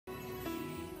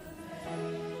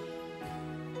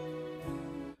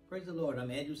Praise the Lord. I'm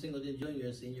Andrew Singleton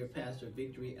Jr., Senior Pastor of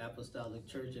Victory Apostolic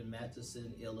Church in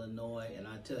Matteson, Illinois. And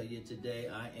I tell you today,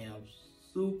 I am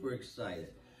super excited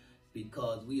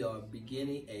because we are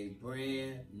beginning a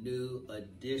brand new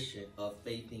edition of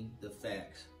Faithing the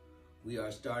Facts. We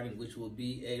are starting, which will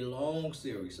be a long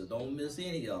series, so don't miss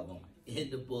any of them,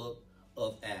 in the book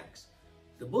of Acts.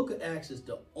 The book of Acts is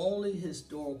the only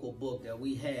historical book that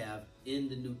we have in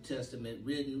the New Testament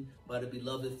written by the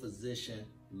beloved physician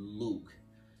Luke.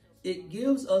 It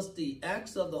gives us the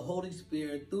acts of the Holy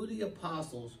Spirit through the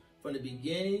apostles from the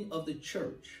beginning of the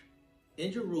church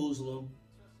in Jerusalem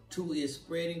to its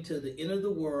spreading to the end of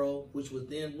the world, which was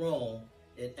then Rome,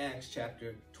 in Acts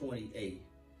chapter 28.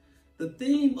 The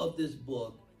theme of this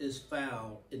book is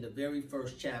found in the very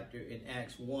first chapter in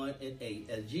Acts 1 and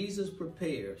 8. As Jesus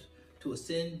prepares to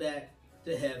ascend back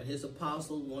to heaven, his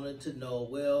apostles wanted to know,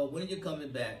 well, when are you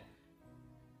coming back?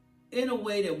 In a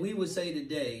way that we would say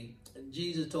today,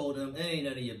 Jesus told them, it ain't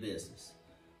none of your business.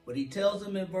 But he tells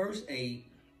them in verse 8,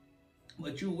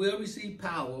 but you will receive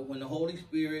power when the Holy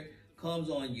Spirit comes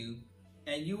on you,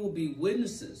 and you will be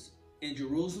witnesses in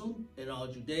Jerusalem, in all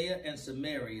Judea and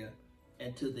Samaria,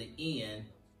 and to the end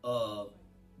of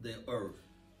the earth.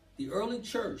 The early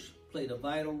church played a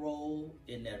vital role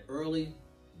in that early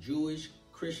Jewish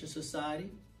Christian society,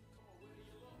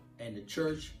 and the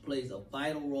church plays a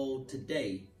vital role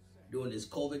today during this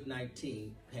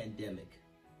COVID-19 pandemic.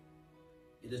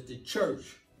 It is the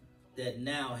church that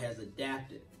now has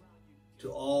adapted to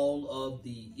all of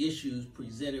the issues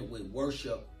presented with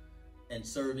worship and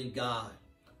serving God.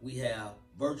 We have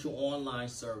virtual online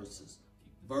services,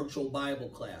 virtual Bible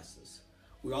classes.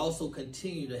 We also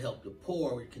continue to help the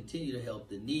poor. We continue to help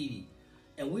the needy.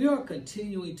 And we are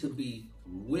continuing to be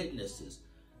witnesses.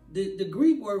 The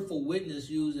Greek word for witness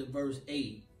used in verse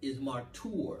 8 is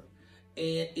martyr.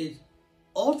 And it's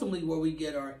ultimately where we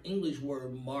get our English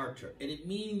word martyr. And it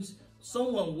means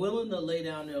someone willing to lay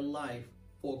down their life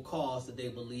for a cause that they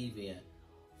believe in.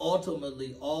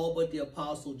 Ultimately, all but the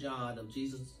Apostle John of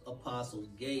Jesus' apostles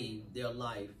gave their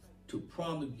life to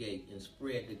promulgate and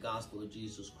spread the gospel of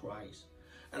Jesus Christ.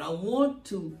 And I want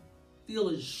to feel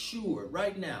assured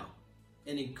right now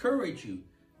and encourage you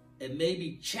and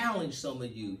maybe challenge some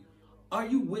of you. Are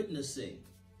you witnessing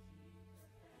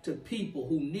to people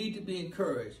who need to be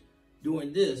encouraged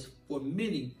during this, for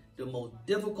many, the most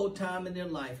difficult time in their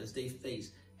life as they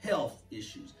face health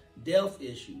issues, death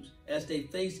issues, as they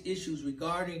face issues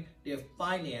regarding their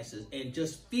finances and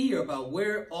just fear about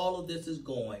where all of this is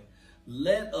going?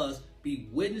 Let us be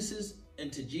witnesses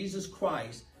unto Jesus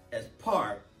Christ as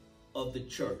part of the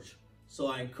church. So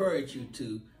I encourage you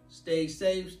to stay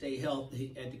safe, stay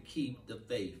healthy, and to keep the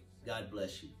faith. God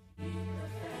bless you.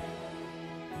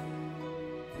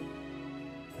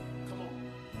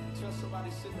 Tell somebody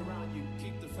sitting around you,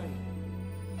 keep the faith.